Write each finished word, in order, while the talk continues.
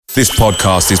This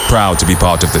podcast is proud to be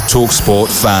part of the TalkSport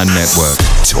Fan Network.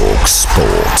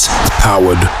 TalkSport.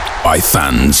 Powered by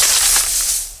fans.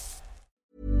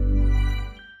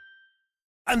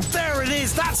 And there it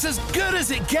is, that's as good as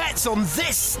it gets on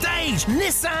this stage.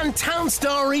 Nissan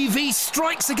Townstar EV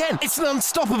strikes again. It's an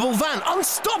unstoppable van,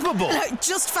 unstoppable.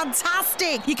 Just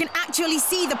fantastic. You can actually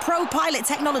see the Pro Pilot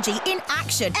technology in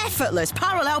action. Effortless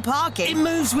parallel parking. It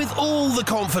moves with all the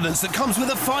confidence that comes with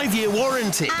a 5-year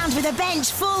warranty. And with a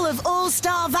bench full of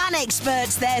all-star van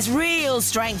experts, there's real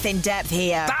strength in depth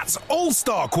here. That's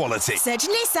all-star quality. Search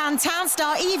Nissan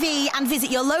Townstar EV and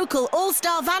visit your local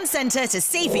all-star van centre to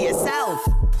see for yourself.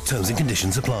 Terms and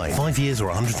conditions apply. 5 years or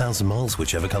 100,000 miles,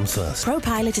 whichever comes first. Pro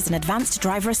Pilot is an advanced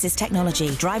driver assist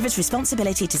technology. Driver's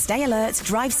responsibility to stay alert,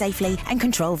 drive safely, and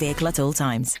control vehicle at all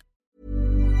times.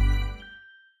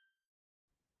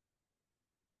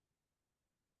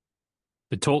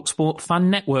 The TalkSport Fan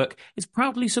Network is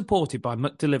proudly supported by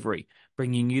McDelivery,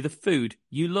 bringing you the food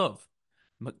you love.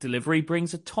 McDelivery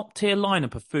brings a top-tier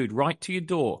lineup of food right to your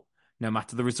door. No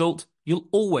matter the result, you'll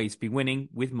always be winning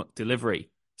with McDelivery.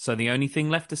 So the only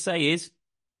thing left to say is,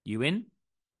 you in?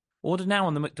 Order now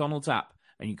on the McDonald's app,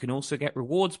 and you can also get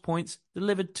rewards points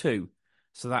delivered too.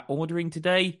 So that ordering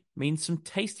today means some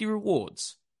tasty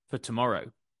rewards for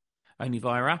tomorrow. Only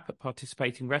via app at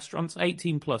participating restaurants,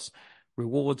 18 plus.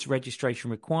 Rewards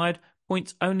registration required.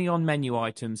 Points only on menu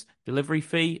items. Delivery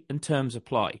fee and terms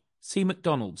apply. See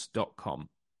mcdonalds.com.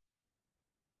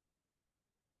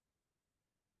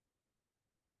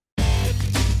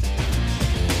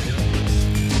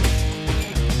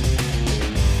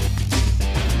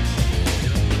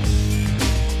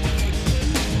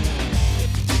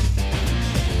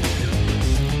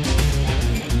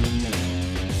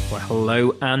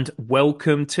 Hello and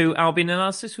welcome to Albion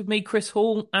Analysis with me, Chris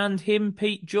Hall, and him,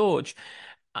 Pete George.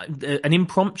 An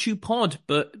impromptu pod,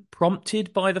 but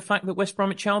prompted by the fact that West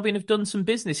Bromwich Albion have done some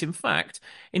business. In fact,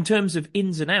 in terms of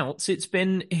ins and outs, it's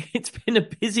been a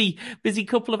busy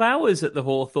couple of hours at the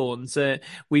Hawthorns.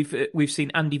 We've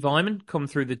seen Andi Weimann come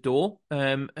through the door.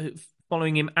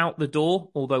 Following him out the door,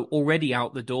 although already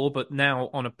out the door, but now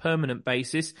on a permanent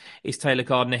basis, is Taylor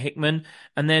Gardner-Hickman.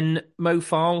 And then Mo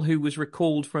Farl, who was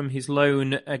recalled from his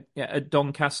loan at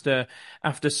Doncaster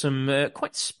after some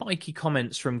quite spiky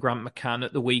comments from Grant McCann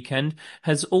at the weekend,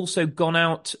 has also gone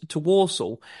out to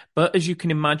Walsall. But as you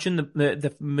can imagine,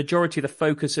 the majority of the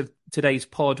focus of today's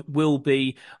pod will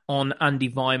be on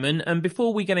Andi Weimann. And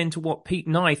before we get into what Pete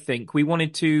and I think, we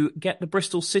wanted to get the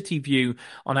Bristol City view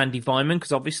on Andi Weimann,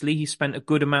 because obviously he spent a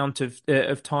good amount of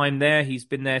time there. He's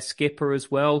been their skipper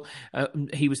as well.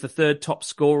 He was the third top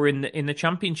scorer in the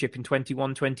Championship in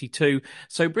 21-22.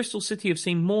 So Bristol City have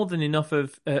seen more than enough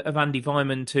of Andi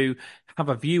Weimann to have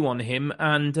a view on him,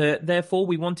 and therefore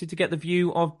we wanted to get the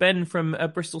view of Ben from a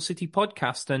Bristol City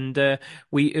podcast. And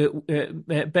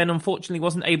Ben unfortunately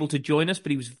wasn't able to join us, but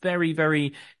he was very,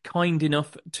 very kind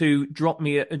enough to drop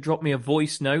me a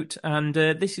voice note, and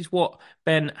this is what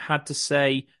Ben had to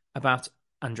say about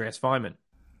Andreas Weimann.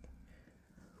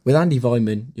 With Andi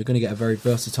Weimann, you're going to get a very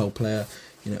versatile player,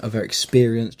 a very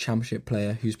experienced Championship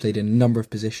player who's played in a number of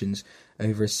positions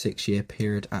over a 6-year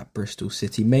period at Bristol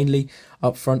City, mainly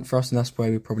up front for us, and that's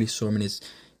where we probably saw him in his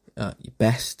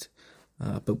best.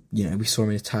 But we saw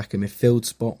him in attack and midfield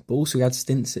spot, but also he had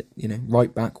stints at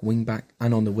right back, wing back,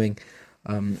 and on the wing,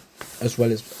 as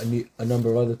well as a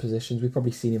number of other positions. We've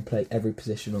probably seen him play every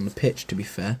position on the pitch, to be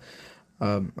fair,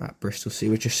 at Bristol City,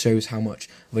 which just shows how much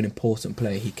of an important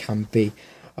player he can be.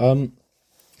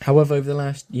 However, over the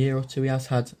last year or two, he has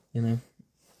had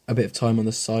a bit of time on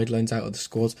the sidelines, out of the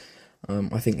squad.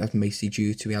 I think that's mostly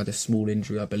due to he had a small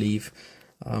injury, I believe,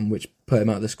 which put him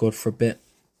out of the squad for a bit.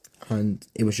 And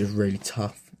it was just really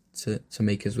tough to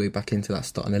make his way back into that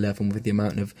starting 11 with the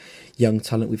amount of young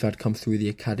talent we've had come through the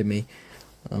academy.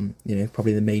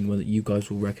 Probably the main one that you guys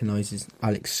will recognise is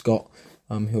Alex Scott,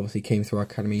 who obviously came through our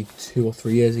academy 2 or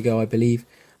 3 years ago, I believe.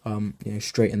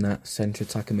 Straight in that centre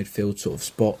attacker midfield sort of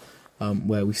spot,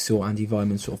 where we saw Andi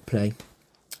Weimann sort of play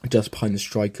just behind the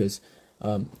strikers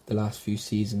the last few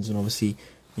seasons. And obviously,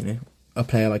 a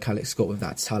player like Alex Scott with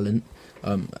that talent,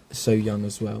 so young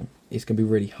as well, it's going to be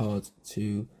really hard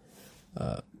to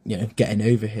getting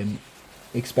over him,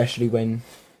 especially when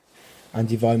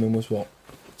Andi Weimann was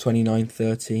 29,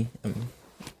 30,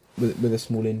 with a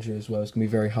small injury as well. It's going to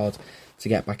be very hard to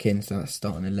get back into that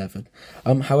starting 11.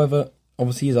 However,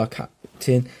 obviously he's our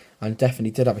captain and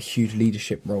definitely did have a huge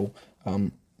leadership role,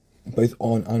 both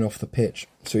on and off the pitch.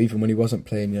 So even when he wasn't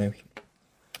playing,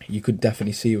 you could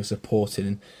definitely see he was supporting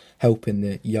and helping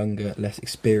the younger, less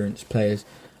experienced players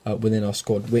within our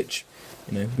squad, which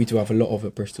we do have a lot of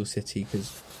at Bristol City,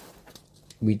 because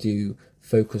we do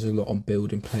focus a lot on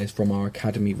building players from our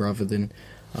academy rather than,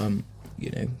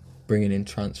 bringing in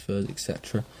transfers,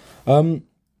 etc.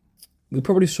 We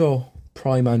probably saw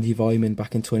prime Andi Weimann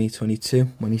back in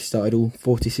 2022 when he started all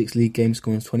 46 league games,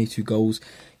 scoring 22 goals,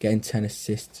 getting 10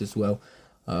 assists as well.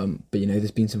 But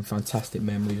there's been some fantastic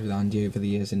memories with Andi over the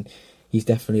years, and he's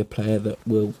definitely a player that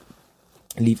will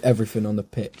leave everything on the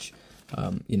pitch.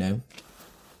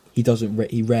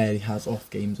 He rarely has off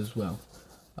games as well.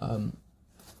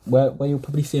 Where you'll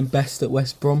probably see him best at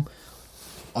West Brom,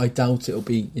 I doubt it'll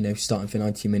be starting for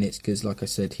 90 minutes because, like I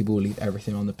said, he will leave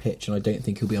everything on the pitch, and I don't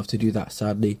think he'll be able to do that,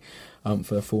 sadly,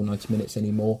 for the full 90 minutes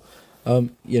anymore.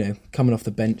 Coming off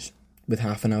the bench with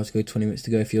half an hour to go, 20 minutes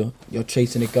to go, if you're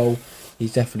chasing a goal,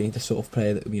 he's definitely the sort of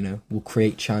player that will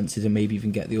create chances and maybe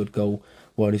even get the odd goal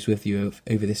while he's with you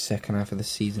over this second half of the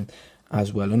season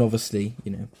as well. And obviously,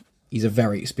 he's a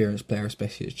very experienced player,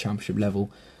 especially at championship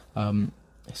level.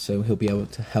 So he'll be able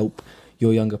to help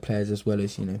your younger players as well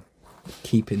as,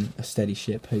 keeping a steady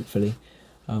ship, hopefully,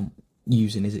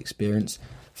 using his experience.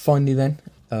 Finally then,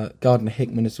 Gardner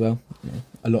Hickman as well.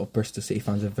 A lot of Bristol City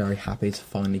fans are very happy to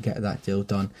finally get that deal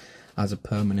done as a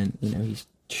permanent. He's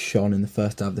shone in the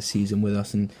first half of the season with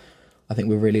us, and I think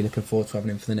we're really looking forward to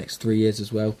having him for the next 3 years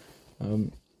as well.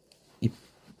 He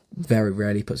very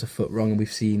rarely puts a foot wrong, and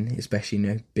we've seen,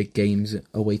 especially big games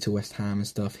away to West Ham and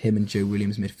stuff, him and Joe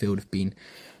Williams midfield have been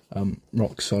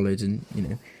rock solid, and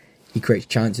he creates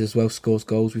chances as well, scores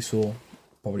goals. We saw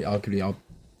probably arguably our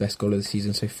best goal of the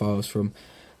season so far was from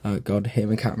Gardner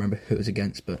Hickman. I can't remember who it was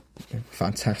against, but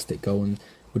fantastic goal, and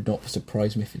would not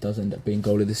surprise me if it does end up being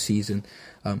goal of the season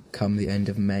come the end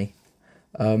of May.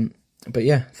 But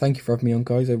yeah, thank you for having me on,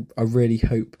 guys. I really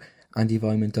hope Andi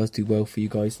Weimann does do well for you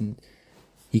guys, and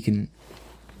he can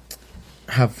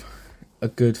have a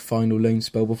good final loan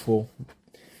spell before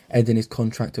ending his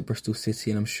contract at Bristol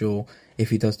City, and I'm sure if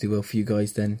he does do well for you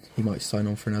guys, then he might sign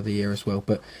on for another year as well.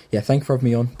 But yeah, thank you for having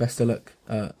me on. Best of luck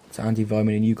to Andi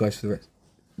Weimann and you guys for the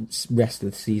rest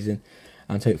of the season,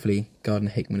 and hopefully Gardner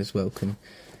Hickman as well can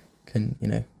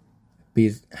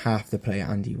be half the player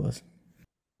Andi was.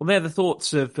 Well, they're the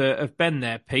thoughts of Ben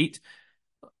there, Pete.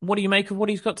 What do you make of what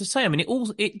he's got to say? I mean,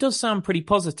 it does sound pretty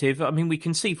positive. I mean, we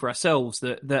can see for ourselves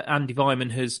that Andi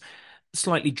Weimann has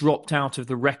slightly dropped out of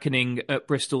the reckoning at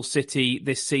Bristol City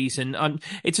this season.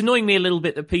 It's annoying me a little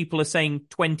bit that people are saying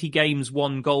 20 games,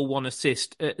 1 goal, 1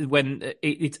 assist, when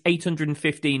it's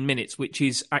 815 minutes, which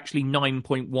is actually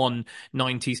 9.1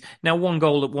 90s. Now, 1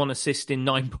 goal at 1 assist in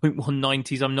 9.1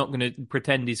 90s, I'm not going to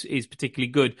pretend is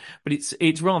particularly good, but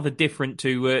it's rather different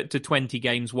to 20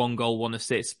 games, 1 goal, 1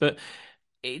 assist. But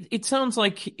it sounds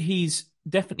like he's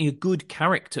definitely a good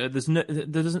character. There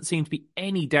doesn't seem to be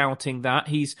any doubting that.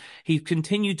 He's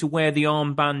continued to wear the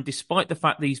armband despite the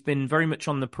fact that he's been very much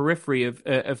on the periphery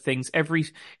of things.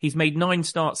 He's made 9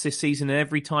 starts this season, and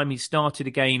every time he's started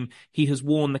a game, he has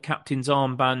worn the captain's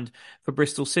armband for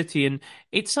Bristol City. And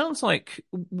it sounds like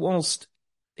whilst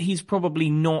he's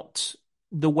probably not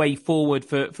the way forward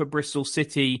for Bristol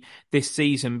City this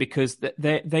season, because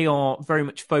they are very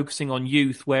much focusing on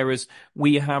youth, whereas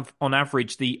we have on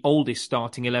average the oldest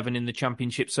starting 11 in the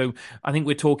Championship. So I think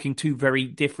we're talking 2 very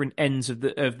different ends of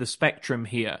the spectrum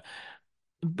here.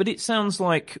 But it sounds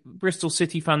like Bristol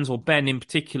City fans, or Ben in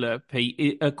particular,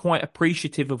 Pete, are quite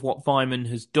appreciative of what Weimann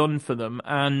has done for them,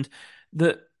 and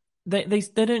that they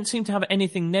don't seem to have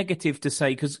anything negative to say.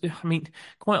 Because I mean,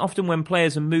 quite often when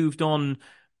players are moved on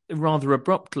rather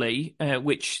abruptly,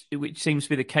 which seems to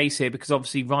be the case here, because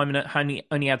obviously Weimann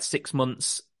only had 6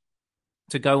 months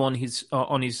to go on his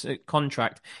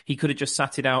contract. He could have just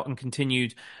sat it out and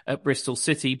continued at Bristol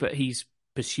City, but he's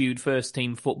pursued first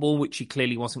team football, which he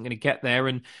clearly wasn't going to get there,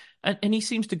 and he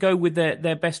seems to go with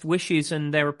their best wishes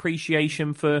and their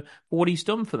appreciation for what he's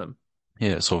done for them.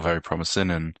 Yeah, it's all very promising,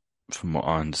 and from what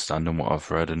I understand and what I've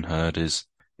read and heard, he's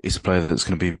a player that's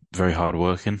going to be very hard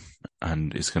working,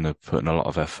 and he's going to put in a lot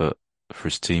of effort for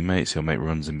his teammates. He'll make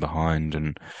runs in behind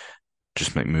and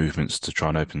just make movements to try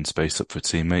and open space up for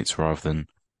teammates, rather than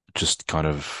just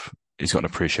he's got an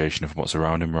appreciation of what's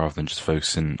around him rather than just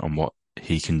focusing on what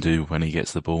he can do when he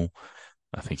gets the ball.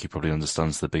 I think he probably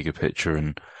understands the bigger picture,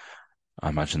 and I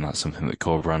imagine that's something that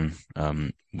Corberan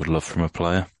would love from a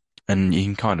player. And you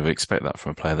can kind of expect that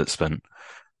from a player that's spent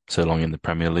so long in the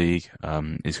Premier League.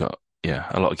 He's got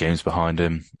a lot of games behind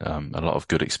him, a lot of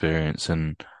good experience,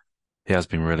 and he has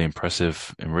been really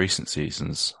impressive in recent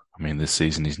seasons. I mean, this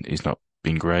season he's not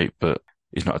been great, but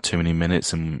he's not had too many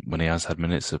minutes, and when he has had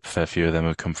minutes, a fair few of them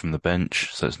have come from the bench,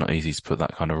 so it's not easy to put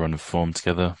that kind of run of form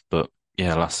together. But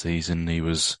yeah, last season he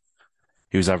was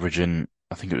averaging,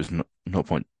 I think it was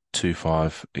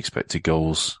 0.25 expected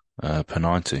goals per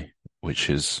 90, which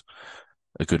is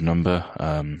a good number.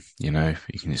 You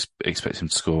can expect him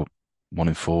to score 1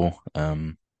 in 4.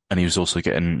 And he was also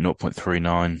getting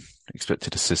 0.39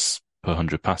 expected assists per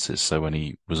 100 passes. So when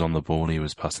he was on the ball, he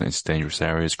was passing into dangerous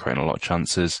areas, creating a lot of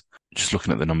chances. Just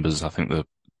looking at the numbers, I think the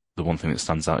one thing that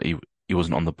stands out, he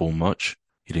wasn't on the ball much.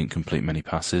 He didn't complete many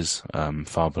passes,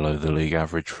 far below the league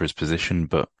average for his position.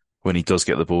 But when he does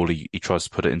get the ball, he tries to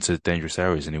put it into dangerous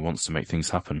areas and he wants to make things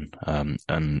happen.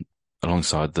 And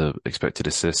alongside the expected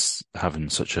assists, having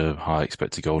such a high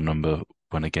expected goal number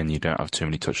when again you don't have too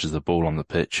many touches of the ball on the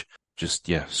pitch, just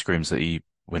screams that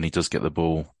when he does get the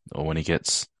ball or when he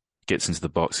gets into the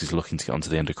box, he's looking to get onto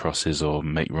the end of crosses or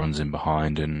make runs in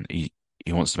behind, and he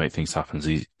wants to make things happen.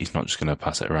 He's not just going to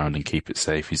pass it around and keep it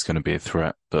safe. He's going to be a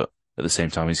threat, but at the same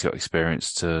time, he's got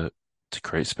experience to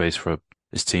create space for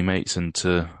his teammates and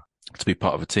to be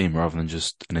part of a team rather than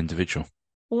just an individual.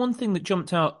 One thing that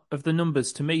jumped out of the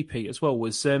numbers to me, Pete, as well,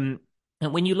 was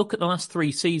when you look at the last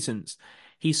 3 seasons,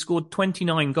 he scored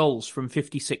 29 goals from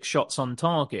 56 shots on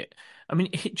target. I mean,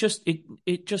 it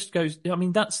just goes. I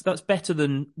mean, that's better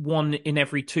than 1 in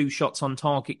every 2 shots on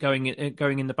target going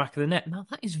in the back of the net. Now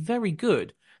that is very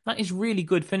good. That is really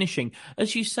good finishing.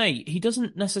 As you say, he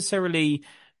doesn't necessarily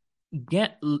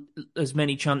get as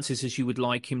many chances as you would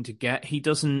like him to get. He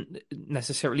doesn't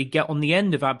necessarily get on the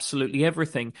end of absolutely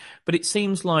everything. But it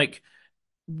seems like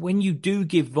when you do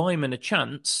give Weimann a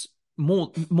chance,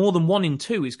 more than 1 in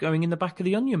 2 is going in the back of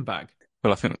the onion bag.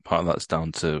 Well, I think part of that's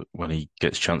down to when he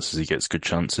gets chances, he gets good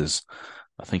chances.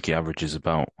 I think he averages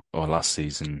last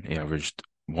season, he averaged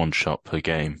 1 shot per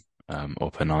game,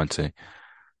 or per 90.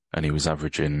 And he was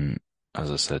averaging,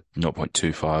 as I said,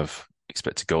 0.25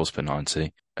 expected goals per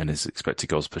 90. And his expected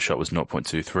goals per shot was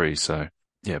 0.23. So,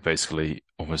 basically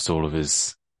almost all of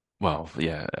his,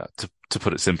 to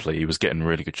put it simply, he was getting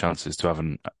really good chances. To have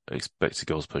an expected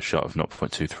goals per shot of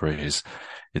 0.23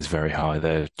 is very high.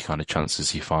 They're kind of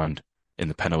chances you find in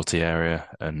the penalty area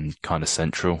and kind of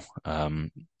central. So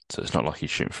it's not like he's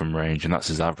shooting from range, and that's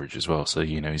his average as well. So,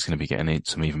 he's going to be getting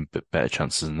some even better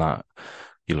chances than that.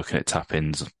 You're looking at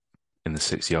tap-ins in the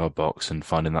 6-yard box and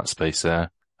finding that space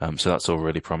there. So that's all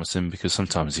really promising, because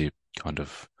sometimes you kind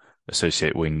of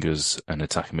associate wingers and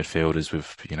attacking midfielders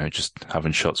with, just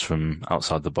having shots from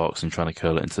outside the box and trying to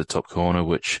curl it into the top corner,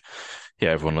 which,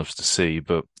 everyone loves to see,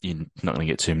 but you're not going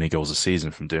to get too many goals a season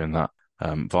from doing that.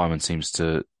 Weimann seems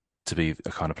to be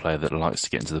a kind of player that likes to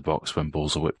get into the box when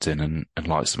balls are whipped in and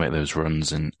likes to make those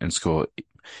runs and score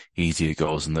easier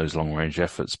goals in those long-range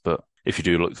efforts. But if you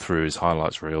do look through his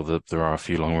highlights reel, there are a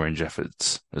few long-range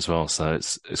efforts as well. So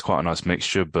it's quite a nice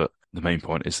mixture, but the main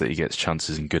point is that he gets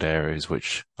chances in good areas,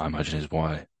 which I imagine is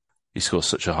why he scores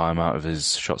such a high amount of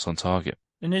his shots on target.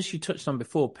 And as you touched on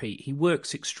before, Pete, he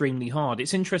works extremely hard.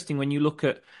 It's interesting when you look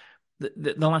at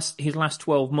his last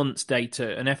 12 months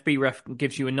data, and FBref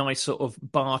gives you a nice sort of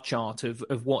bar chart of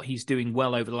what he's doing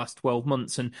well over the last 12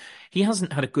 months. And he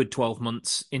hasn't had a good 12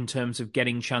 months in terms of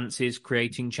getting chances,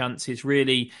 creating chances.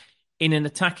 Really, in an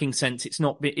attacking sense, it's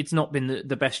not been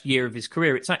the best year of his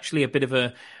career. It's actually a bit of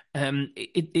a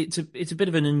it's a bit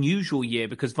of an unusual year,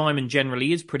 because Weimann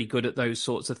generally is pretty good at those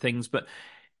sorts of things, but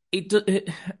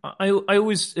I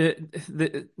always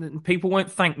people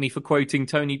won't thank me for quoting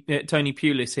Tony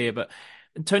Pulis here, but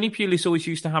Tony Pulis always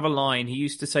used to have a line. He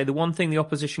used to say, the one thing the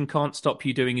opposition can't stop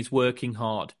you doing is working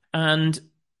hard. And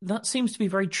that seems to be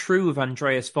very true of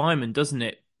Andreas Weimann, doesn't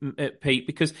it, Pete?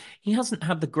 Because he hasn't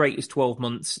had the greatest 12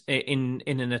 months in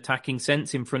an attacking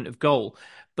sense in front of goal.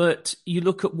 But you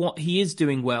look at what he is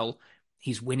doing well.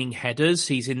 He's winning headers.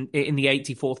 He's in the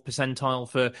 84th percentile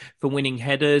for winning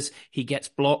headers. He gets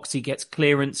blocks. He gets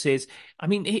clearances. I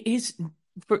mean,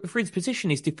 for his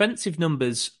position, his defensive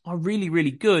numbers are really,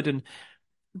 really good. And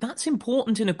that's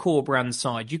important in a Corberan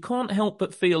side. You can't help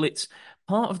but feel it's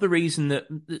part of the reason that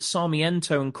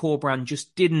Sarmiento and Corberan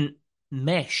just didn't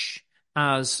mesh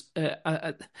as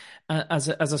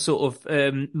a sort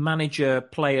of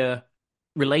manager-player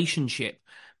relationship,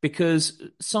 because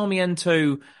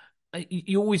Sarmiento,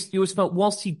 you always felt,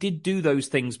 whilst he did do those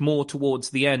things more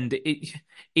towards the end,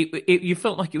 you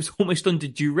felt like it was almost under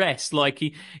duress. Like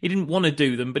he didn't want to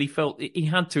do them, but he felt he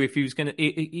had to if he was going to.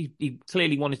 He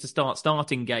clearly wanted to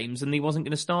starting games, and he wasn't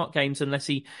going to start games unless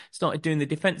he started doing the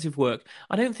defensive work.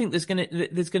 I don't think there's going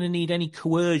to need any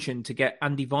coercion to get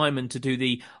Andi Weimann to do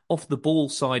the off the ball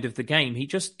side of the game. He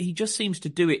just seems to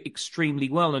do it extremely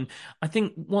well. And I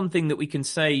think one thing that we can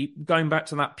say, going back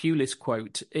to that Pulis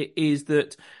quote, is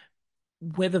that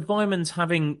whether Weimann's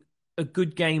having a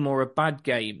good game or a bad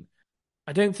game,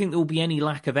 I don't think there will be any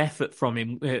lack of effort from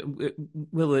him.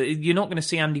 You're not going to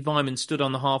see Andi Weimann stood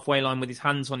on the halfway line with his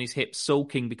hands on his hips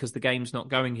sulking because the game's not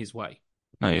going his way.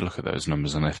 No, you look at those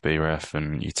numbers on FBref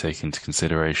and you take into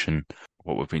consideration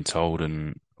what we've been told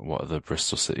and what the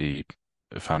Bristol City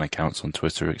fan accounts on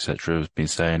Twitter, etc., have been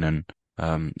saying. And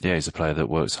yeah, he's a player that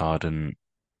works hard and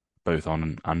both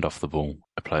on and off the ball.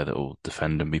 A player that will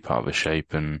defend and be part of a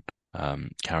shape and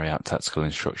carry out tactical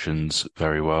instructions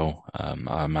very well.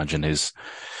 I imagine his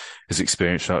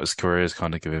experience throughout his career has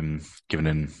kind of given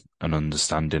him an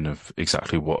understanding of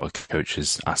exactly what a coach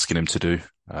is asking him to do,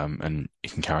 and he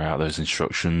can carry out those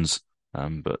instructions.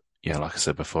 But yeah, like I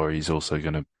said before, he's also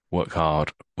going to work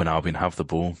hard when Albion have the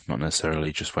ball, not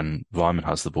necessarily just when Weimann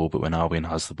has the ball, but when Albion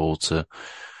has the ball to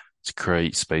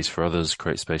create space for others,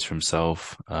 create space for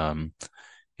himself,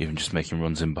 even just making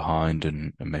runs in behind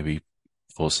and maybe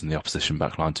forcing the opposition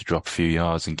backline to drop a few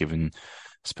yards and giving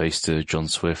space to John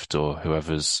Swift or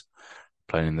whoever's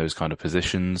playing in those kind of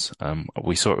positions.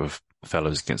 We sort of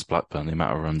fellows against Blackburn, the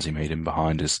amount of runs he made in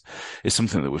behind is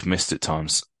something that we've missed at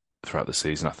times throughout the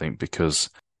season, I think, because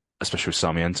especially with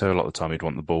Sarmiento, a lot of the time he'd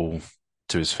want the ball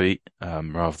to his feet,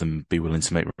 rather than be willing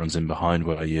to make runs in behind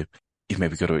where you've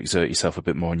maybe got to exert yourself a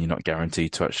bit more and you're not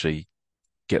guaranteed to actually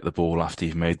get the ball after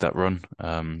you've made that run.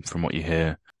 From what you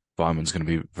hear, Weimann's going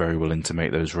to be very willing to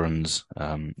make those runs,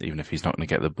 even if he's not going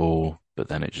to get the ball, but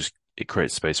then it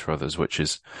creates space for others, which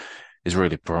is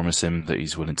really promising that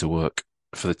he's willing to work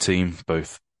for the team,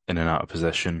 both in and out of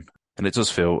possession. And it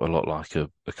does feel a lot like a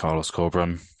Carlos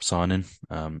Corberán signing.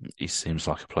 He seems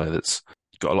like a player that's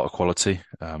got a lot of quality,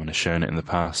 and has shown it in the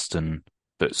past, and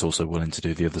that's also willing to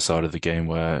do the other side of the game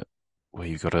where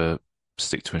you've got to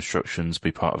stick to instructions,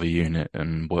 be part of a unit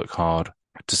and work hard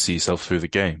to see yourself through the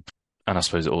game. And I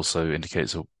suppose it also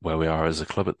indicates where we are as a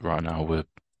club right now. We're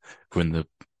in the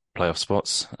playoff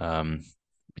spots.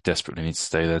 We desperately need to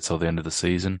stay there till the end of the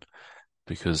season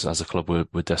because as a club,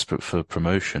 we're desperate for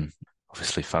promotion.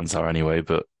 Obviously fans are anyway,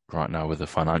 but right now with the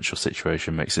financial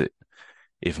situation makes it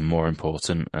even more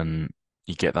important. And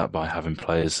you get that by having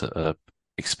players that are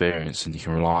experienced and you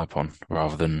can rely upon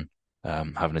rather than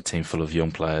having a team full of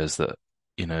young players that,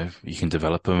 you can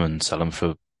develop them and sell them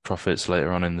for profits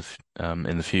later on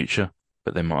in the future,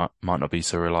 but they might not be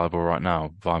so reliable right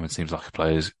now. Weimann seems like a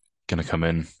player who's going to come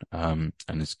in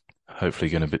and is hopefully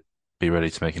going to be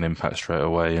ready to make an impact straight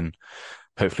away and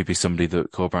hopefully be somebody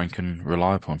that Corberán can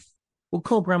rely upon. Well,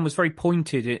 Corberán was very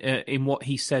pointed in what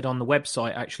he said on the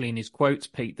website, actually, in his quotes,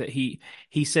 Pete, that he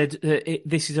said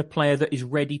this is a player that is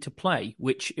ready to play,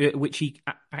 which he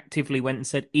actively went and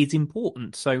said is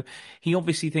important. So he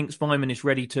obviously thinks Weimann is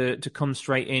ready to come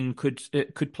straight in,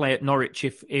 could play at Norwich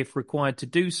if required to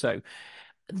do so.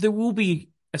 There will be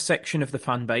a section of the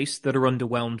fan base that are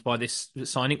underwhelmed by this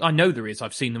signing. I know there is.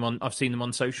 I've seen them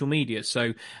on social media.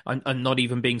 So I'm not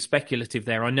even being speculative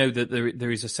there. I know that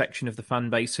there is a section of the fan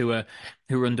base who are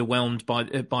underwhelmed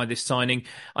by this signing.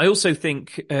 I also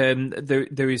think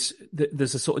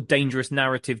there's a sort of dangerous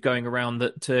narrative going around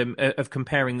that of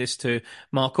comparing this to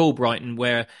Mark Albrighton,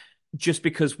 where just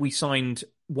because we signed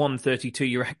one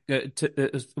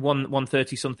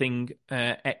 30-something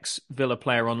ex-Villa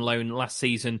player on loan last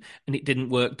season and it didn't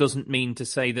work doesn't mean to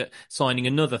say that signing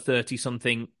another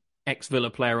 30-something ex-Villa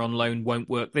player on loan won't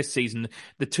work this season.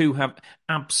 The two have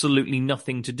absolutely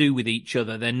nothing to do with each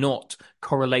other. They're not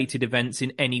correlated events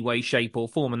in any way, shape or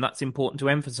form, and that's important to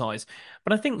emphasise.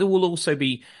 But I think there will also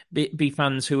be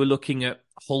fans who are looking at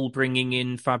Hull bringing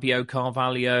in Fabio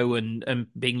Carvalho and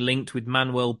being linked with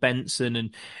Manuel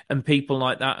Benson and people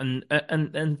like that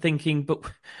and thinking,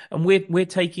 and we're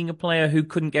taking a player who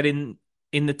couldn't get in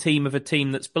the team of a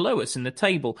team that's below us in the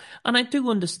table. And I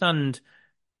do understand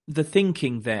the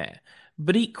thinking there,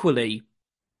 but equally,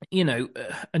 and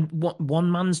what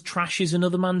one man's trash is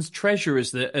another man's treasure,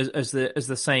 as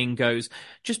the saying goes.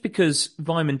 Just because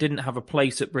Weimann didn't have a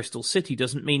place at Bristol City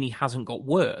doesn't mean he hasn't got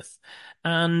worth.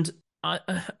 And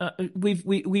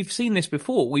we've seen this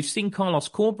before. We've seen Carlos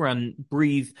Corberán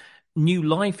breathe new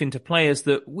life into players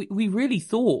that we really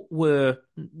thought were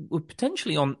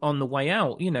potentially on the way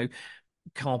out.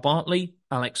 Carl Bartley,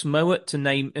 Alex Mowat, to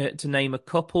name a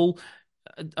couple.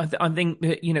 I think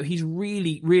that, he's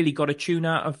really got a tune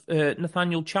out of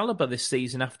Nathaniel Chalobah this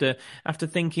season after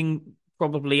thinking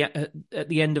probably at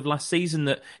the end of last season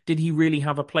that did he really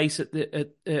have a place at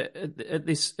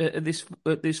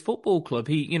this football club?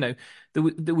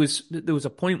 There was a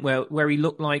point where he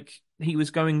looked like he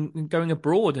was going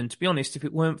abroad, and to be honest, if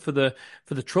it weren't for the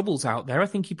troubles out there, I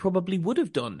think he probably would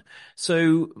have done.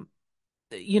 So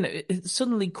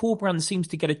suddenly Corberán seems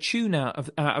to get a tune out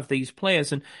of these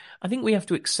players, and I think we have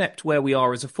to accept where we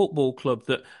are as a football club,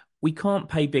 that we can't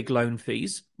pay big loan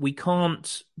fees, we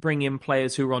can't bring in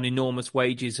players who are on enormous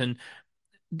wages, and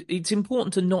it's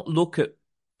important to not look at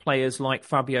players like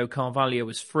Fabio Carvalho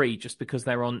as free just because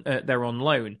they're on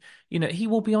loan. He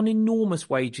will be on enormous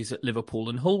wages at Liverpool,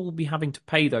 and Hull will be having to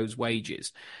pay those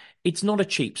wages. It's not a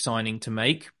cheap signing to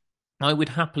make. I would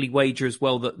happily wager as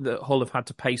well that Hull have had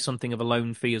to pay something of a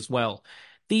loan fee as well.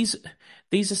 These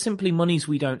are simply monies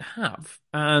we don't have,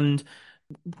 and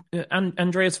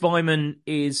Andreas Weimann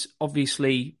is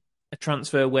obviously a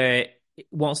transfer where,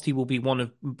 whilst he will be one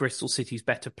of Bristol City's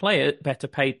better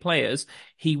paid players,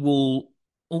 he will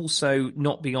also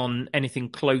not be on anything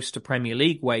close to Premier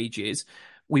League wages.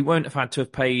 We won't have had to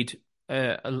have paid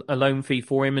a loan fee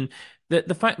for him, and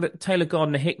the fact that Taylor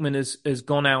Gardner-Hickman has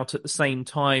gone out at the same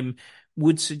time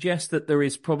would suggest that there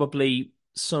is probably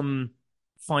some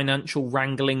financial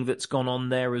wrangling that's gone on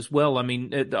there as well. I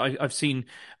mean, I've seen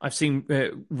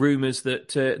rumours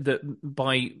that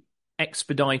by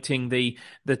expediting the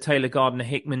Taylor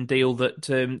Gardner-Hickman deal that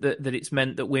it's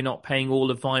meant that we're not paying all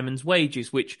of Weimann's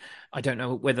wages, which I don't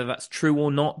know whether that's true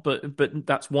or not, but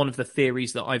that's one of the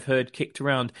theories that I've heard kicked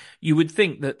around. You would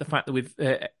think that the fact that we've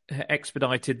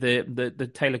expedited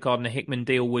the Taylor Gardner-Hickman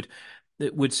deal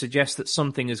would suggest that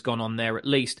something has gone on there at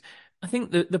least. I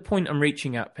think the point I'm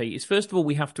reaching at, Pete, is first of all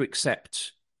we have to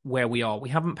accept where we are. We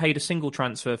haven't paid a single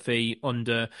transfer fee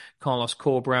under Carlos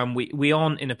Corberán. We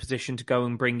aren't in a position to go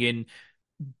and bring in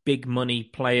big money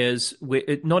players.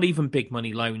 We're not even big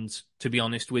money loans, to be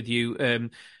honest with you.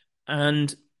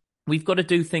 And we've got to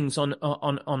do things on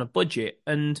a budget.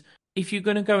 And if you're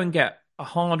going to go and get a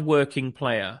hard-working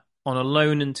player on a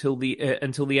loan until the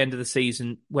end of the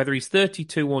season, whether he's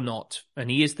 32 or not, and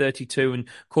he is 32, and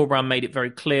Corberán made it very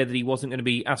clear that he wasn't going to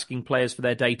be asking players for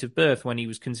their date of birth when he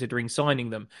was considering signing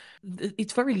them.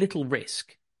 It's very little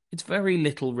risk. It's very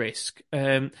little risk.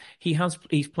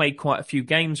 He's played quite a few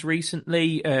games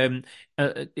recently.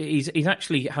 He's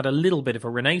actually had a little bit of a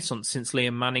renaissance since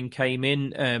Liam Manning came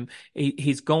in.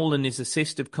 His goal and his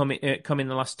assist have come in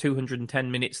the last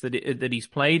 210 minutes that he's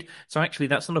played. So actually,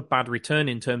 that's not a bad return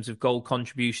in terms of goal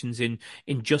contributions in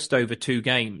just over 2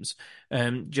 games.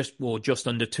 Just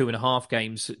under 2.5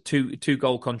 games. Two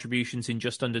goal contributions in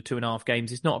just under 2.5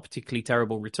 games is not a particularly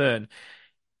terrible return.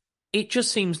 It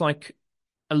just seems like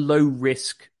a low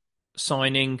risk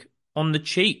signing on the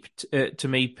cheap to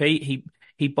me, Pete.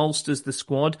 He bolsters the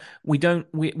squad.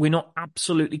 We're not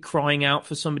absolutely crying out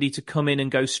for somebody to come in and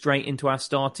go straight into our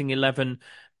starting 11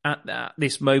 at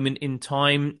this moment in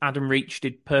time. Adam Reach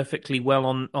did perfectly well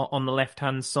on the left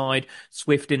hand side.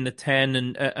 Swift in the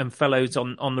 10 and Fellows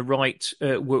on the right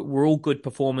were all good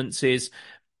performances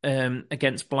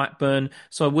against Blackburn.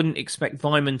 So I wouldn't expect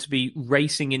Weimann to be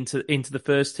racing into the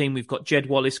first team. We've got Jed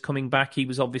Wallace coming back. He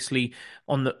was obviously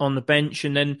on the bench,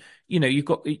 and then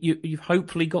you've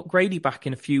hopefully got Grady back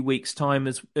in a few weeks' time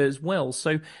as well.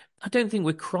 So I don't think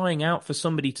we're crying out for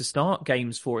somebody to start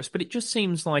games for us, but it just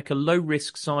seems like a low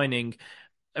risk signing,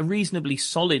 a reasonably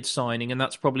solid signing, and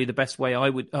that's probably the best way I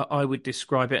would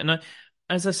describe it. And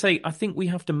as I say, I think we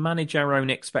have to manage our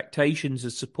own expectations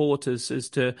as supporters as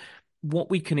to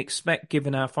what we can expect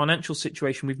given our financial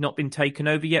situation. We've not been taken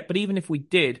over yet, but even if we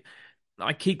did,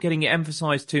 I keep getting it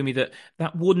emphasised to me that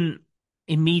wouldn't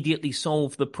immediately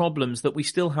solve the problems, that we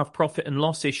still have profit and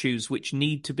loss issues which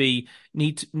need to be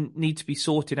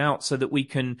sorted out so that we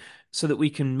can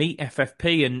meet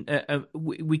FFP, and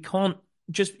we can't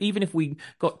just, even if we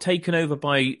got taken over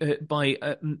by a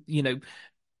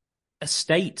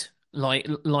state like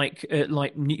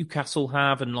Newcastle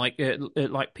have, and like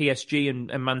PSG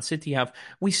and Man City have,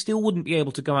 we still wouldn't be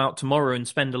able to go out tomorrow and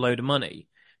spend a load of money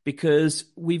because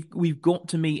we've got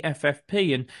to meet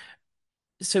FFP, and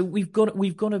so we've got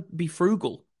to be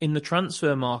frugal in the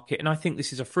transfer market. And I think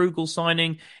this is a frugal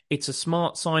signing. It's a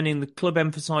smart signing. The club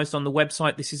emphasised on the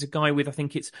website this is a guy with, I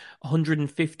think it's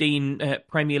 115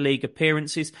 Premier League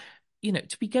appearances.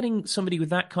 To be getting somebody with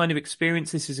that kind of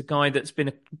experience, this is a guy that's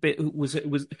been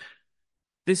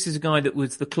This is a guy that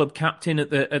was the club captain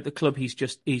at the club he's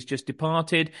just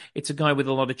departed. It's a guy with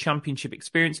a lot of championship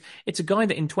experience. It's a guy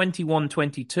that in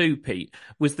 21-22, Pete,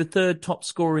 was the 3rd top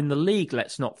scorer in the league.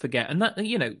 Let's not forget, and that's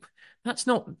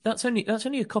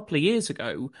only a couple of years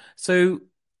ago. So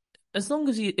as long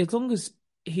as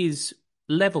his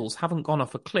levels haven't gone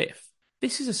off a cliff,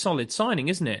 this is a solid signing,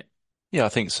 isn't it? Yeah, I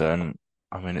think so. And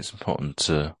I mean, it's important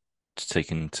to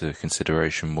take into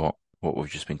consideration what we've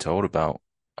just been told about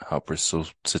how Bristol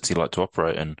City like to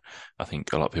operate, and I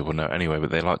think a lot of people know anyway, but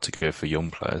they like to go for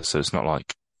young players. So it's not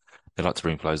like they like to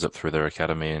bring players up through their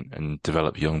academy and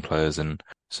develop young players, and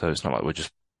so it's not like we're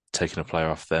just taking a player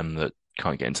off them that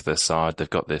can't get into their side. They've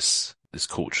got this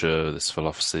culture, this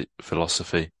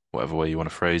philosophy, whatever way you want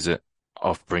to phrase it,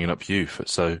 of bringing up youth.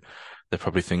 So they're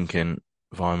probably thinking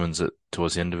Weimann's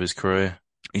towards the end of his career.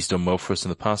 he's done well for us in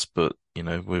the past, but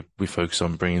we focus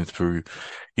on bringing through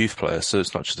youth players, so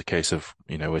it's not just a case of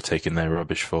we're taking their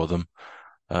rubbish for them.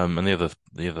 And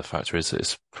the other factor is that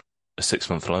it's a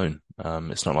 6-month loan.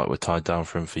 It's not like we're tied down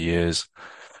for him for years.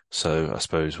 So I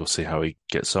suppose we'll see how he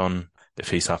gets on. If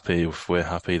he's happy, if we're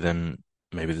happy, then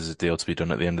maybe there's a deal to be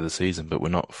done at the end of the season, but we're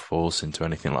not forced into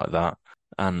anything like that.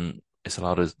 And it's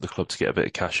allowed the club to get a bit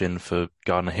of cash in for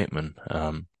Gardner Hickman.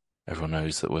 Everyone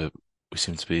knows that we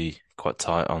seem to be quite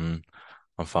tight on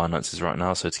finances right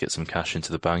now, so to get some cash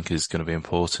into the bank is going to be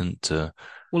important.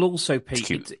 Well, also,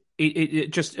 Pete,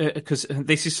 it just because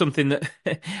this is something that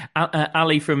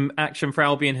Ali from Action for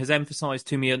Albion has emphasised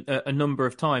to me a number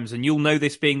of times, and you'll know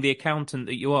this being the accountant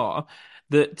that you are,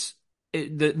 that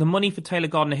the money for Taylor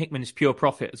Gardner Hickman is pure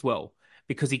profit as well,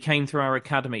 because he came through our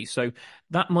academy. So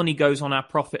that money goes on our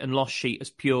profit and loss sheet as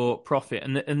pure profit.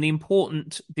 And the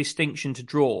important distinction to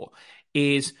draw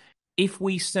is if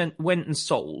we went and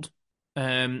sold,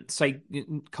 say,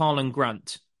 Carlan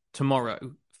Grant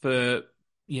tomorrow for,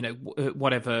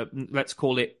 whatever, let's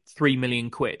call it 3 million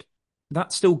quid,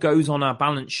 that still goes on our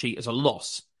balance sheet as a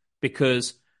loss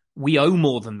because we owe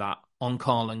more than that on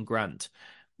Carlan Grant.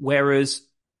 Whereas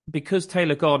because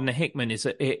Taylor Gardner Hickman is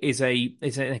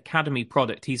an academy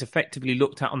product, he's effectively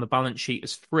looked at on the balance sheet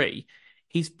as free.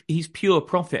 He's pure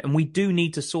profit, and we do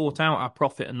need to sort out our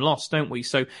profit and loss, don't we?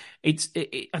 So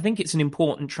I think it's an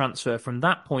important transfer from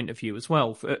that point of view as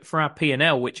well for our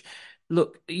P&L. Which,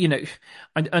 look,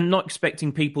 I'm not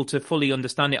expecting people to fully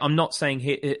understand it. I'm not saying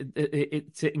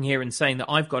sitting here and saying that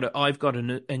I've got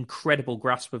an incredible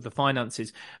grasp of the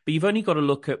finances, but you've only got to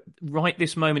look at right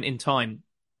this moment in time.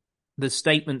 The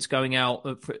statements going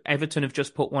out. Everton have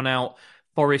just put one out.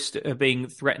 Forest are being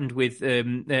threatened with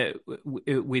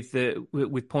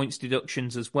points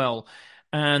deductions as well.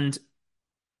 And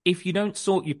if you don't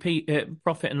sort your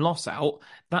profit and loss out,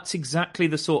 that's exactly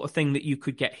the sort of thing that you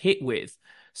could get hit with.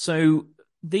 So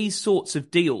these sorts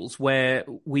of deals where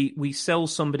we sell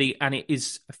somebody and it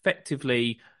is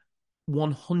effectively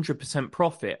 100%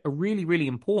 profit are really, really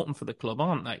important for the club,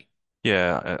 aren't they?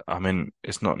 Yeah, I mean,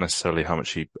 it's not necessarily how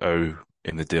much you owe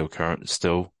in the deal current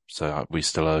still. So we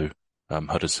still owe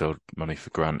Huddersfield money for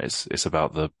Grant. It's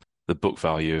about the book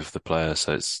value of the player.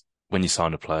 So it's when you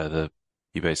sign a player,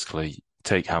 you basically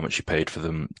take how much you paid for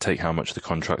them, take how much the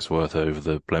contract's worth over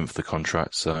the length of the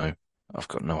contract. So I've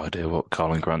got no idea what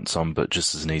Carlan Grant's on, but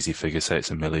just as an easy figure, say it's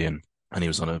 $1 million, and he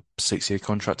was on a 6-year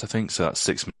contract, I think. So that's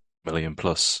 6 million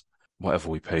plus whatever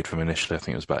we paid for him initially. I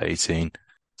think it was about 18.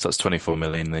 So that's 24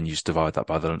 million. Then you just divide that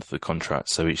by the length of the contract.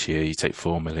 So each year you take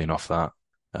 4 million off that,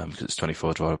 because it's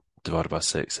 24 divided by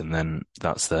 6, and then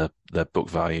that's their book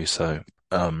value. So,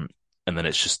 and then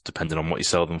it's just depending on what you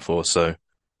sell them for. So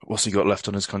what's he got left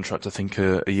on his contract? I think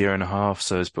a year and a half.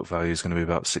 So his book value is going to be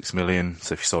about 6 million.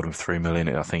 So if you sold him 3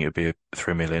 million, I think it'd be a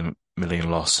 3 million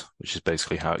loss, which is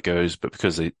basically how it goes. But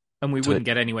because we wouldn't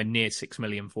get anywhere near 6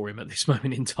 million for him at this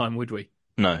moment in time, would we?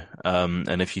 No.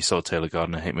 And if you sold Taylor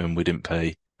Gardner Hickman, we didn't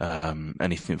pay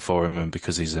anything for him, and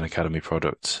because he's an academy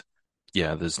product,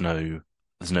 yeah, there's no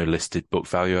listed book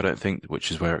value, I don't think,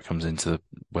 which is where it comes into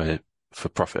where for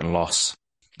profit and loss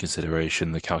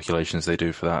consideration, the calculations they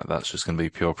do for that's just going to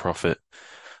be pure profit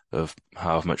of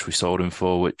how much we sold him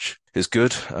for, which is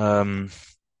good. To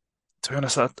be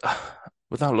honest,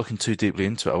 without looking too deeply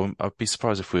into it, I'd be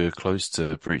surprised if we were close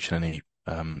to breaching any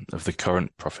of the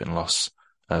current profit and loss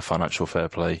financial fair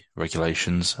play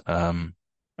regulations.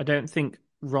 I don't think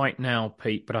right now,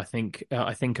 Pete, but I think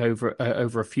over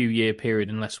a few year period,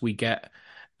 unless we get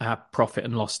our profit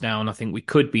and loss down, I think we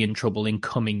could be in trouble in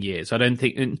coming years. I don't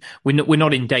think we're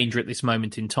not in danger at this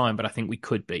moment in time, but I think we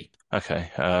could be. Okay,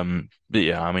 but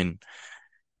yeah, I mean,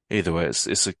 either way,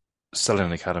 selling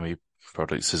an academy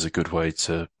products is a good way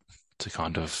to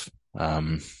kind of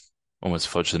almost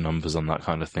fudge the numbers on that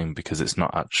kind of thing, because it's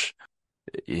not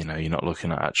you're not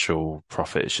looking at actual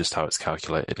profit. It's just how it's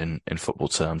calculated in football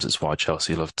terms. It's why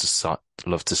Chelsea love to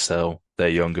sell their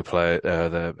younger player,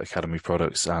 their academy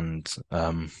products, and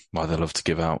why they love to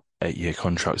give out 8-year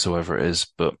contracts or whatever it is.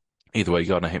 But either way,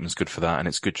 Gardner Hickman's good for that, and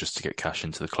it's good just to get cash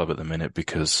into the club at the minute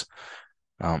because,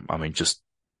 I mean, just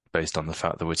based on the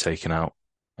fact that we're taking out,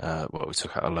 we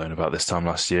took out a loan about this time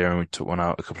last year, and we took one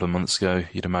out a couple of months ago.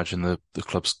 You'd imagine the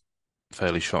club's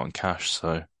fairly short on cash,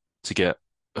 so to get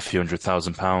a few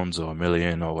 £100,000 or £1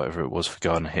 million or whatever it was for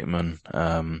Gardner Hickman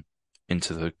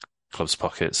into the club's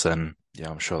pockets, then yeah,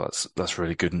 I'm sure that's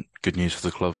really good news for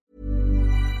the club.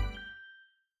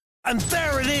 And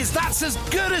there it is, that's as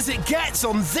good as it gets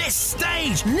on this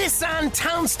stage. Nissan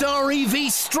Townstar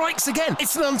EV strikes again.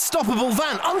 It's an unstoppable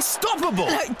van, unstoppable.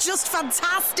 Just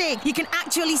fantastic. You can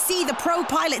actually see the Pro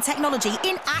Pilot technology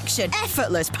in action.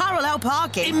 Effortless parallel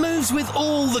parking. It moves with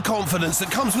all the confidence that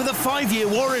comes with a 5-year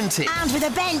warranty. And with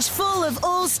a bench full of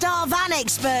all-star van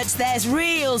experts, there's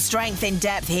real strength in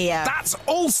depth here. That's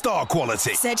all-star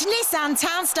quality. Search Nissan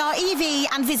Townstar EV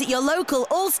and visit your local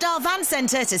all-star van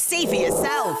centre to see for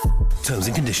yourself. Terms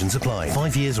and conditions apply.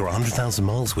 5 years or 100,000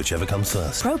 miles, whichever comes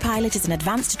first. Pro Pilot is an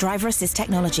advanced driver assist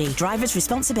technology. Driver's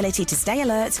responsibility to stay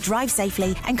alert, drive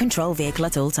safely, and control vehicle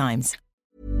at all times.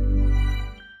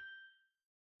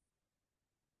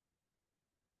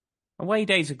 Away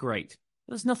days are great.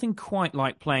 There's nothing quite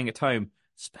like playing at home,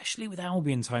 especially with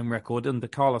Albion's home record under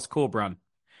Carlos Corberán.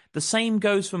 The same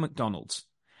goes for McDonald's.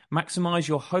 Maximise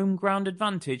your home ground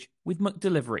advantage with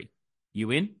McDelivery.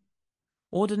 You in?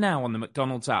 Order now on the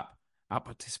McDonald's app. At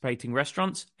participating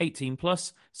restaurants, 18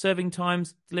 plus, serving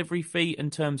times, delivery fee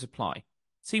and terms apply.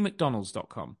 See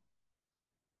mcdonalds.com.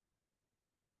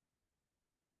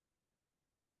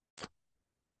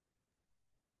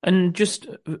 And just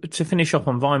to finish up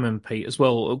on Weimann, Pete, as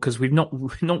well, because we've not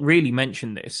really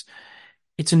mentioned this,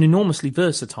 it's an enormously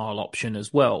versatile option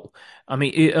as well. I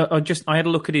mean, I had a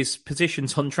look at his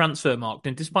positions on Transfermarkt,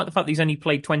 and despite the fact that he's only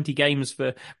played 20 games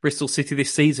for Bristol City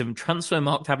this season,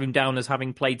 Transfermarkt have him down as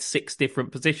having played 6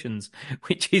 different positions,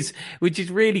 which is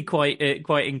really quite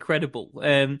incredible.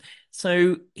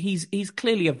 So he's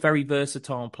clearly a very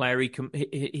versatile player. He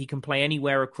can play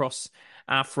anywhere across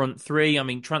our front three. I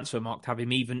mean, Transfermarkt have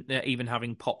him even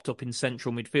having popped up in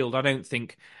central midfield. I don't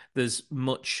think there's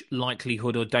much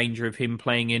likelihood or danger of him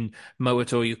playing in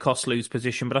Mowatt or Yokoslu's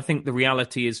position, but I think the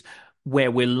reality is where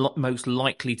we're most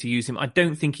likely to use him. I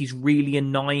don't think he's really a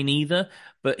 9 either,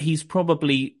 but he's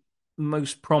probably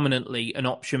most prominently an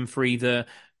option for either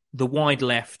the wide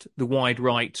left, the wide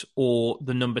right, or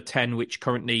the number 10, which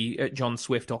currently John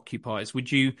Swift occupies.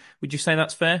 Would you say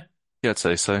that's fair? Yeah, I'd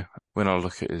say so. When I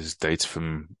look at his data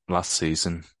from last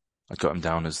season, I got him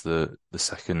down as the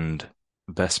second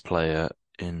best player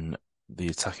in the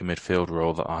attacking midfield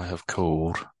role that I have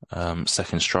called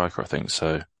second striker, I think.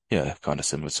 So yeah, kind of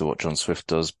similar to what John Swift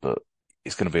does, but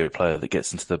he's going to be a player that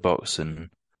gets into the box and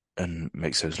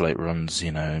makes those late runs,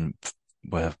 and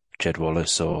where Jed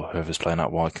Wallace or whoever's playing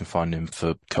out wide can find him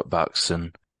for cutbacks.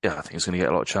 And yeah, I think he's going to get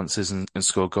a lot of chances and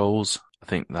score goals. I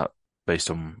think that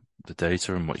based on the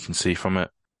data and what you can see from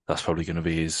it, that's probably going to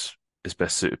be his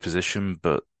best suited position.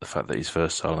 But the fact that he's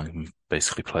versatile and can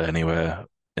basically play anywhere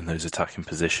in those attacking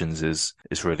positions is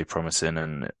really promising.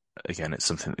 And again, it's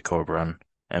something that Corberán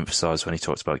emphasised when he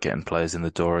talked about getting players in the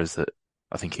door, is that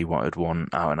I think he wanted one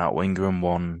out and out winger and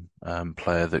one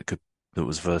player that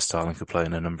was versatile and could play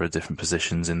in a number of different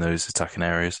positions in those attacking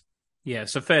areas. Yeah,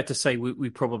 so fair to say we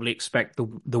probably expect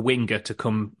the winger to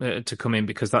come in,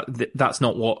 because that's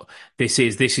not what this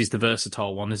is. This is the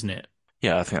versatile one, isn't it?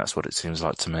 Yeah, I think that's what it seems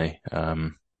like to me.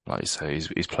 Like you say,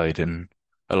 he's played in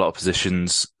a lot of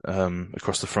positions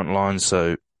across the front line.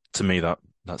 So to me, that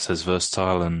says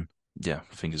versatile. And yeah,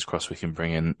 fingers crossed we can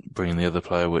bring in the other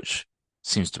player, which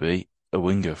seems to be a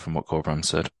winger from what Corberán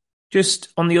said. Just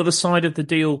on the other side of the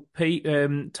deal, Pete,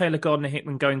 Taylor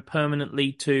Gardner-Hickman going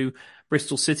permanently to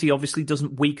Bristol City obviously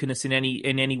doesn't weaken us in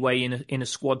any way in a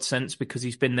squad sense, because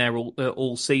he's been there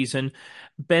all season.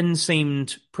 Ben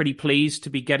seemed pretty pleased to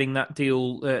be getting that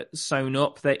deal sewn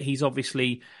up. That he's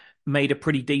obviously made a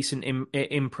pretty decent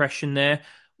impression there.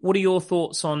 What are your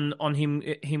thoughts on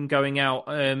him going out?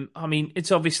 I mean,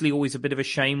 it's obviously always a bit of a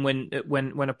shame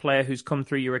when a player who's come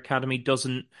through your academy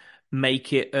doesn't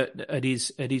make it at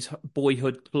his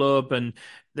boyhood club, and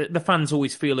the fans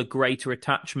always feel a greater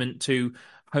attachment to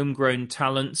homegrown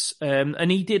talents.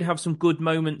 And he did have some good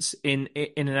moments in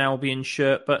an Albion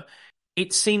shirt, but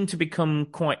it seemed to become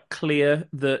quite clear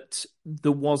that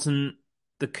there wasn't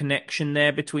the connection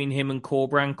there between him and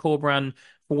Corberán. Corberán,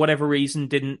 for whatever reason,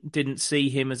 didn't see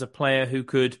him as a player who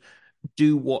could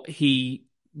do what he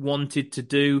wanted to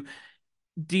do.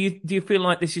 Do you feel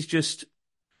like this is just,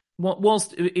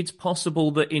 whilst it's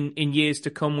possible that in years to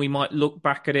come we might look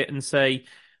back at it and say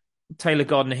Taylor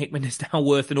Gardner-Hickman is now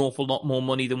worth an awful lot more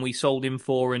money than we sold him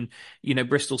for, and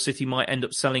Bristol City might end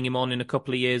up selling him on in a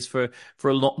couple of years for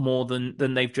a lot more than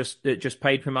they've just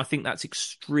paid for him. I think that's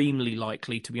extremely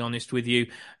likely, to be honest with you.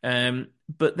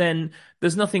 But then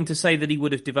there's nothing to say that he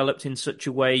would have developed in such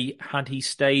a way had he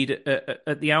stayed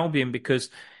at the Albion, because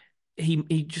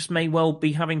he just may well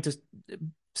be having to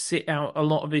sit out a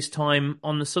lot of his time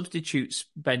on the substitutes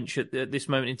bench at this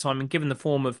moment in time. And given the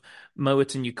form of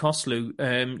Mowatt and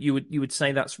Yokoslu, you would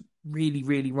say that's really,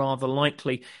 really rather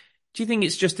likely. Do you think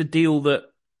it's just a deal that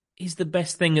is the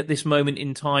best thing at this moment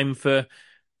in time for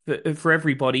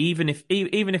everybody? Even if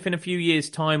in a few years'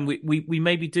 time we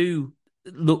maybe do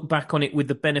look back on it with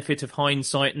the benefit of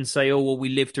hindsight and say, oh well, we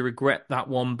live to regret that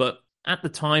one. But at the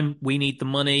time, we need the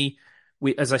money.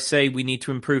 As I say, we need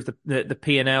to improve the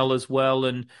P&L as well.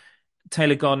 And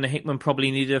Taylor Gardner-Hickman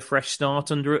probably needed a fresh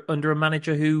start under a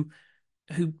manager who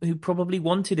probably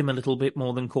wanted him a little bit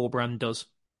more than Corberán does.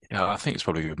 Yeah, I think it's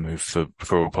probably a good move for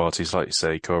all parties. Like you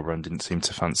say, Corberán didn't seem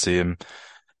to fancy him.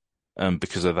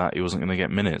 Because of that, he wasn't going to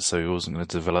get minutes, so he wasn't going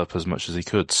to develop as much as he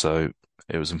could. So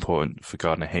it was important for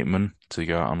Gardner-Hickman to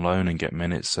go out on loan and get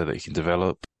minutes so that he can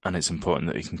develop. And it's important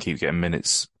that he can keep getting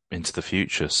minutes into the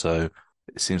future. So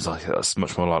it seems like that's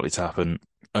much more likely to happen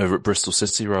over at Bristol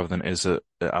City rather than it is at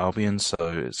Albion. So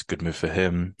it's a good move for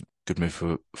him, good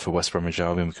move for West Bromwich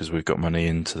Albion because we've got money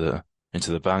into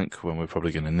the bank when we're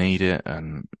probably going to need it,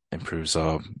 and improves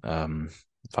our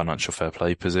financial fair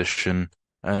play position.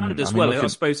 And as well, I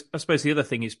suppose the other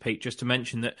thing is, Pete, just to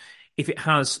mention that if it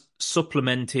has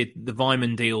supplemented the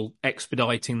Weimann deal,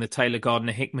 expediting the Taylor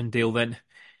Gardner-Hickman deal, then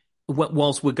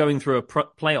whilst we're going through a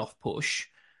playoff push,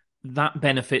 that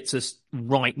benefits us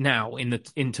right now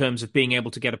in terms of being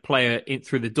able to get a player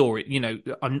through the door.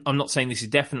 I'm not saying this is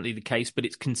definitely the case, but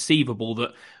it's conceivable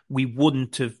that we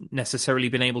wouldn't have necessarily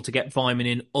been able to get Weimann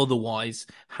in otherwise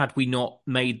had we not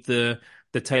made the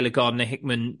Taylor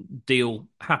Gardner-Hickman deal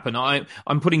happen.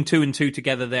 I'm putting 2 and 2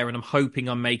 together there, and I'm hoping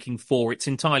I'm making 4. It's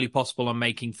entirely possible I'm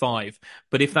making 5.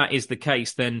 But if that is the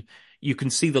case, then you can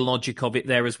see the logic of it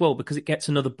there as well, because it gets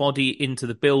another body into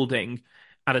the building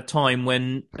at a time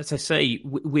when, as I say,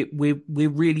 we're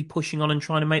really pushing on and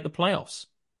trying to make the playoffs.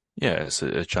 Yeah, it's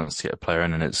a chance to get a player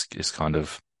in, and it's kind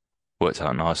of worked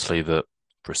out nicely that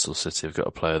Bristol City have got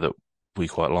a player that we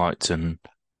quite liked, and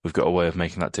we've got a way of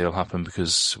making that deal happen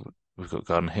because we've got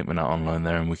Gardner-Hickman out on loan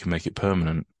there, and we can make it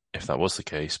permanent if that was the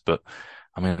case. But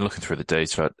I mean, looking through the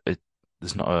data,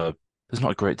 there's not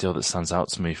a great deal that stands out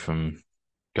to me from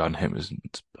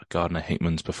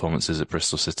Gardner-Hickman's performances at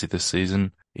Bristol City this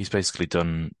season. He's basically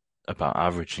done about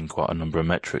average in quite a number of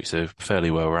metrics, so fairly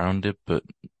well-rounded, but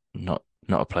not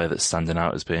a player that's standing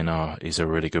out as being, he's a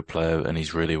really good player and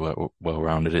he's really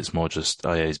well-rounded. It's more just,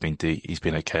 yeah, he's been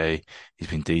okay, he's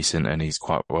been decent, and he's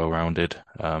quite well-rounded.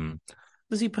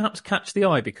 Does he perhaps catch the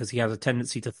eye because he has a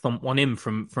tendency to thump one in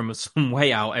from some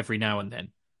way out every now and then?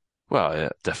 Well,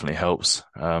 it definitely helps.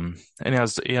 And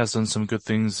he has done some good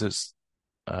things. He's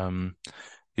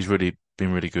really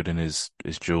been really good in his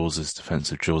duels, his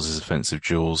defensive duels, his offensive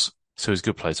duels. So he's a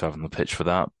good player to have on the pitch for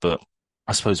that. But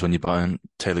I suppose when you're buying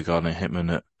Taylor Gardner-Hickman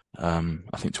at,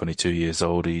 I think 22 years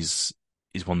old, he's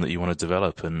one that you want to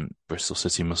develop, and Bristol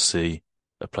City must see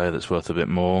a player that's worth a bit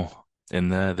more in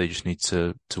there. They just need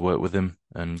to work with him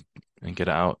and get it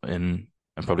out and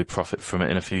probably profit from it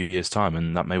in a few years' time,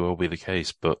 and that may well be the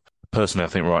case. But personally, I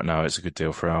think right now it's a good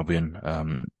deal for Albion.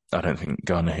 I don't think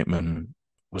Gardner-Hickman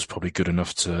was probably good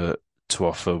enough to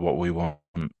offer what we want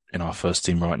in our first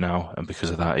team right now, and because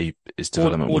of that, his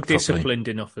development or would disciplined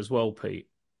enough as well, Pete.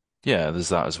 Yeah, there's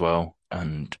that as well.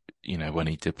 And when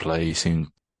he did play, he seemed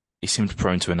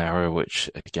prone to an error, which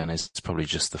again is probably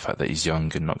just the fact that he's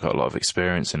young and not got a lot of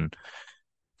experience, and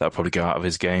that'll probably go out of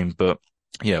his game. But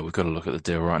yeah, we've got to look at the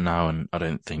deal right now, and I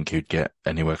don't think he'd get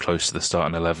anywhere close to the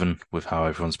starting 11 with how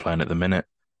everyone's playing at the minute.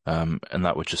 And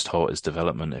that would just halt his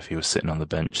development if he was sitting on the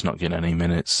bench, not getting any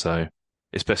minutes. So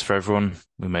it's best for everyone.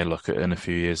 We may look at it in a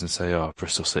few years and say,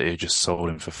 Bristol City just sold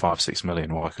him for 5-6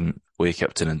 million. Why couldn't we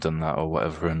kept in and done that or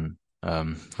whatever? And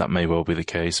that may well be the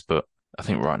case, but I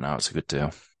think right now it's a good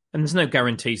deal. And there's no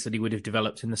guarantees that he would have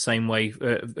developed in the same way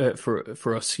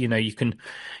for us. You can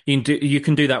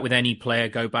do that with any player.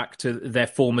 Go back to their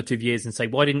formative years and say,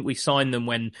 why didn't we sign them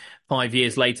when 5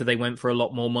 years later they went for a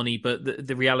lot more money? But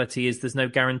the reality is, there's no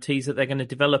guarantees that they're going to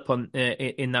develop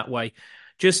in that way.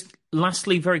 Just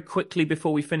lastly, very quickly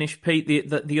before we finish, Pete,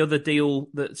 the other deal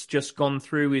that's just gone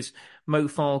through is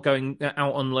Mofal going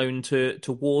out on loan to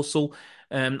Walsall.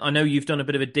 I know you've done a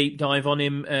bit of a deep dive on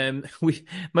him.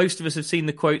 Most of us have seen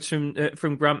the quotes from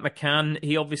Grant McCann.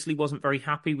 He obviously wasn't very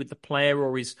happy with the player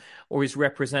or his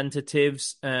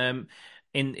representatives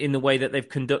in the way that they've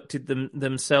conducted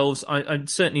themselves. I'm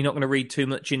certainly not going to read too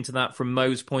much into that from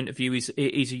Mo's point of view. He's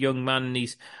a young man, and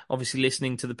he's obviously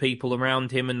listening to the people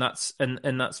around him, and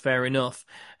that's fair enough.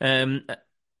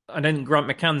 I don't think Grant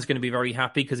McCann's going to be very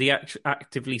happy, because he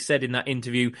actively said in that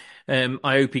interview, I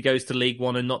hope he goes to League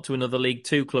One and not to another League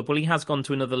Two club. Well, he has gone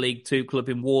to another League Two club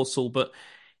in Walsall, but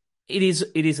it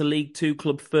is a League Two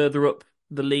club further up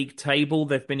the league table.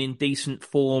 They've been in decent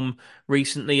form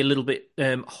recently, a little bit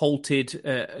halted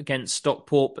against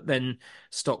Stockport, but then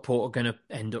Stockport are going to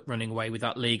end up running away with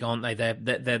that league, aren't they?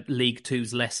 They're League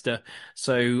Two's Leicester,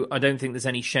 so I don't think there's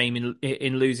any shame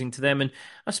in losing to them. And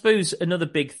I suppose another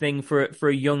big thing for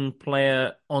a young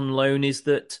player on loan is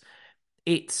that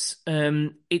it's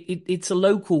a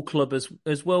local club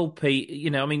as well, Pete. You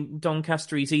know, I mean,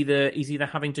 Doncaster, he's either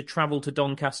having to travel to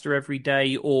Doncaster every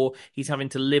day or he's having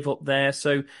to live up there.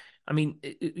 So, I mean,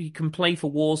 he can play for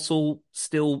Walsall,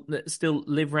 still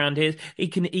live around here. He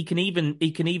can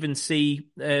even see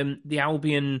the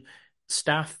Albion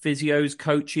staff, physios,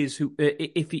 coaches who,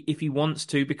 if he wants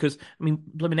to, because I mean,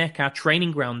 blimmin' heck, our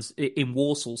training grounds in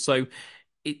Walsall. So,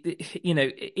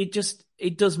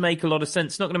 it does make a lot of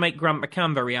sense. It's not going to make Grant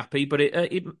McCann very happy, but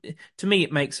to me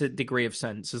it makes a degree of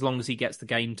sense as long as he gets the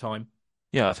game time.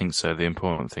 Yeah, I think so. The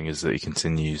important thing is that he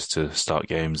continues to start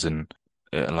games and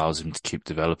it allows him to keep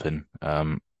developing.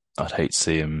 I'd hate to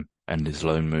see him end his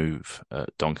loan move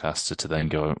at Doncaster to then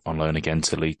go on loan again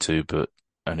to League Two, but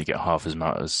only get half as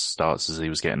much as starts as he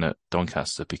was getting at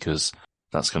Doncaster, because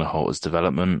that's going to halt his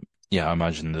development. Yeah, I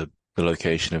imagine the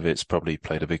location of it's probably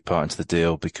played a big part into the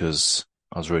deal, because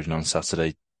I was reading on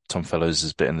Saturday, Tom Fellows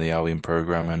has been in the Albion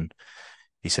programme, and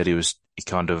he said it was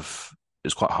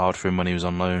quite hard for him when he was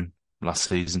on loan last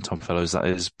season, Tom Fellows that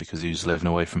is, because he was living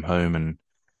away from home and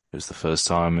it was the first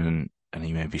time, and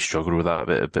he maybe struggled with that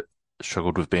a bit,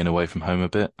 struggled with being away from home a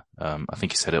bit. I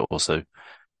think he said it also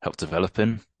helped develop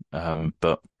him,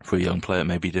 but for a young player it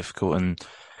may be difficult, and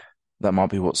that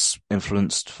might be what's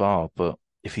influenced VAR. But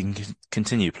if he can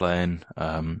continue playing,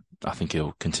 I think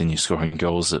he'll continue scoring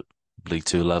goals at League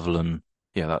Two level. And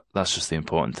yeah, that's just the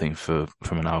important thing from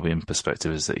an Albion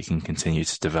perspective, is that he can continue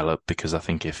to develop, because I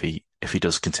think if he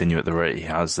does continue at the rate he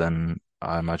has, then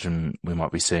I imagine we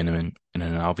might be seeing him in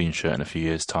an Albion shirt in a few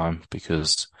years' time,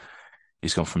 because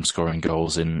he's gone from scoring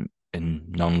goals in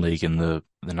non-league in the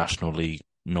National League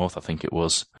North, I think it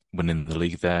was, winning the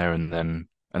league there, and then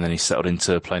he settled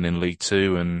into playing in League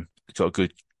Two and got a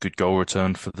good goal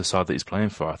return for the side that he's playing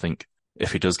for. I think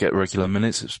if he does get regular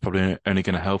minutes, it's probably only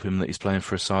going to help him that he's playing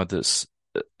for a side that's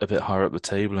a bit higher up the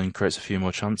table and creates a few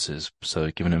more chances.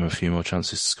 So giving him a few more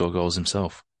chances to score goals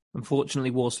himself.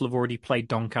 Unfortunately, Walsall have already played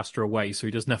Doncaster away, so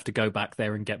he doesn't have to go back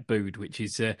there and get booed, which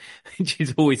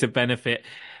is always a benefit.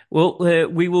 Well,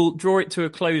 we will draw it to a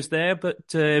close there,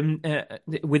 but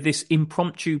with this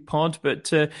impromptu pod.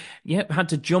 But had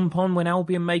to jump on when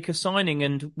Albion make a signing,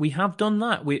 and we have done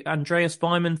that. Andreas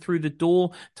Weimann through the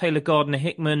door, Taylor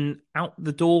Gardner-Hickman out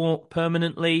the door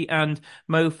permanently, and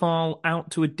Mo Farl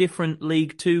out to a different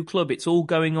League Two club. It's all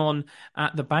going on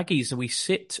at the Baggies, and we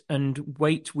sit and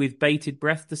wait with bated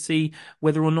breath to see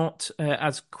whether or not,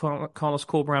 as Carlos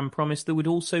Corberán promised, there would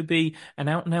also be an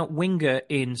out-and-out winger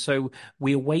in. So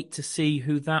we await to see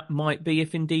who that might be,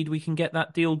 if indeed we can get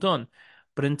that deal done.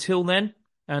 But until then,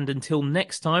 and until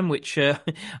next time, which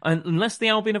unless the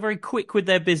Albion are very quick with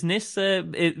their business,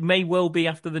 it may well be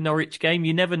after the Norwich game.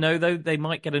 You never know, though. They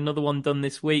might get another one done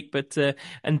this week. But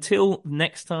until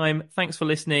next time, thanks for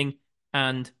listening,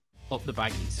 and up the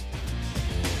Baggies.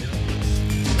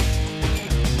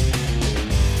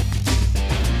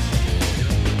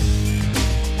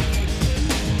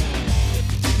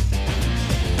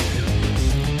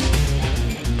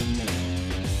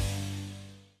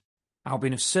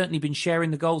 Albion have certainly been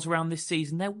sharing the goals around this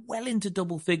season. They're well into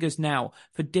double figures now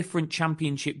for different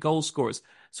championship goal scorers.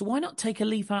 So why not take a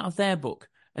leaf out of their book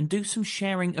and do some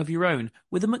sharing of your own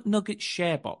with a McNuggets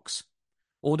share box?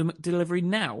 Order McDelivery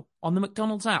now on the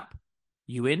McDonald's app.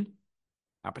 You in?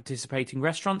 At participating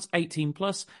restaurants, 18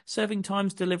 plus, serving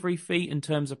times, delivery fee and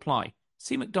terms apply.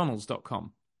 See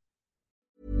mcdonalds.com.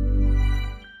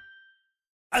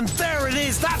 And there it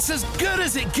is, that's as good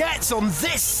as it gets on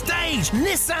this stage.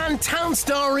 Nissan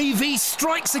Townstar EV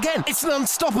strikes again. It's an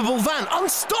unstoppable van,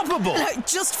 unstoppable.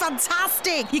 Just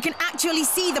fantastic. You can actually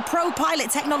see the Pro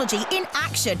Pilot technology in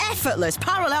action. Effortless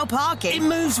parallel parking. It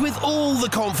moves with all the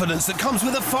confidence that comes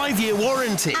with a 5-year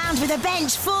warranty. And with a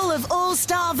bench full of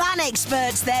all-star van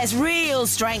experts, there's real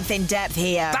strength in depth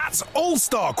here. That's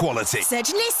all-star quality.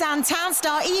 Search Nissan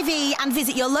Townstar EV and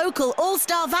visit your local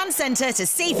all-star van centre to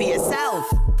see for yourself.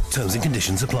 Terms and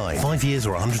conditions apply. 5 years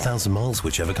or 100,000 miles,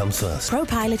 whichever comes first.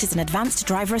 ProPilot is an advanced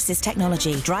driver assist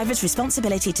technology. Driver's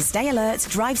responsibility to stay alert,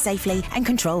 drive safely, and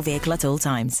control vehicle at all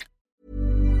times.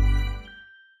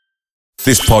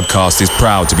 This podcast is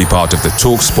proud to be part of the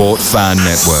TalkSport Fan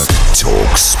Network.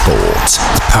 TalkSport.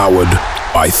 Powered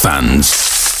by fans.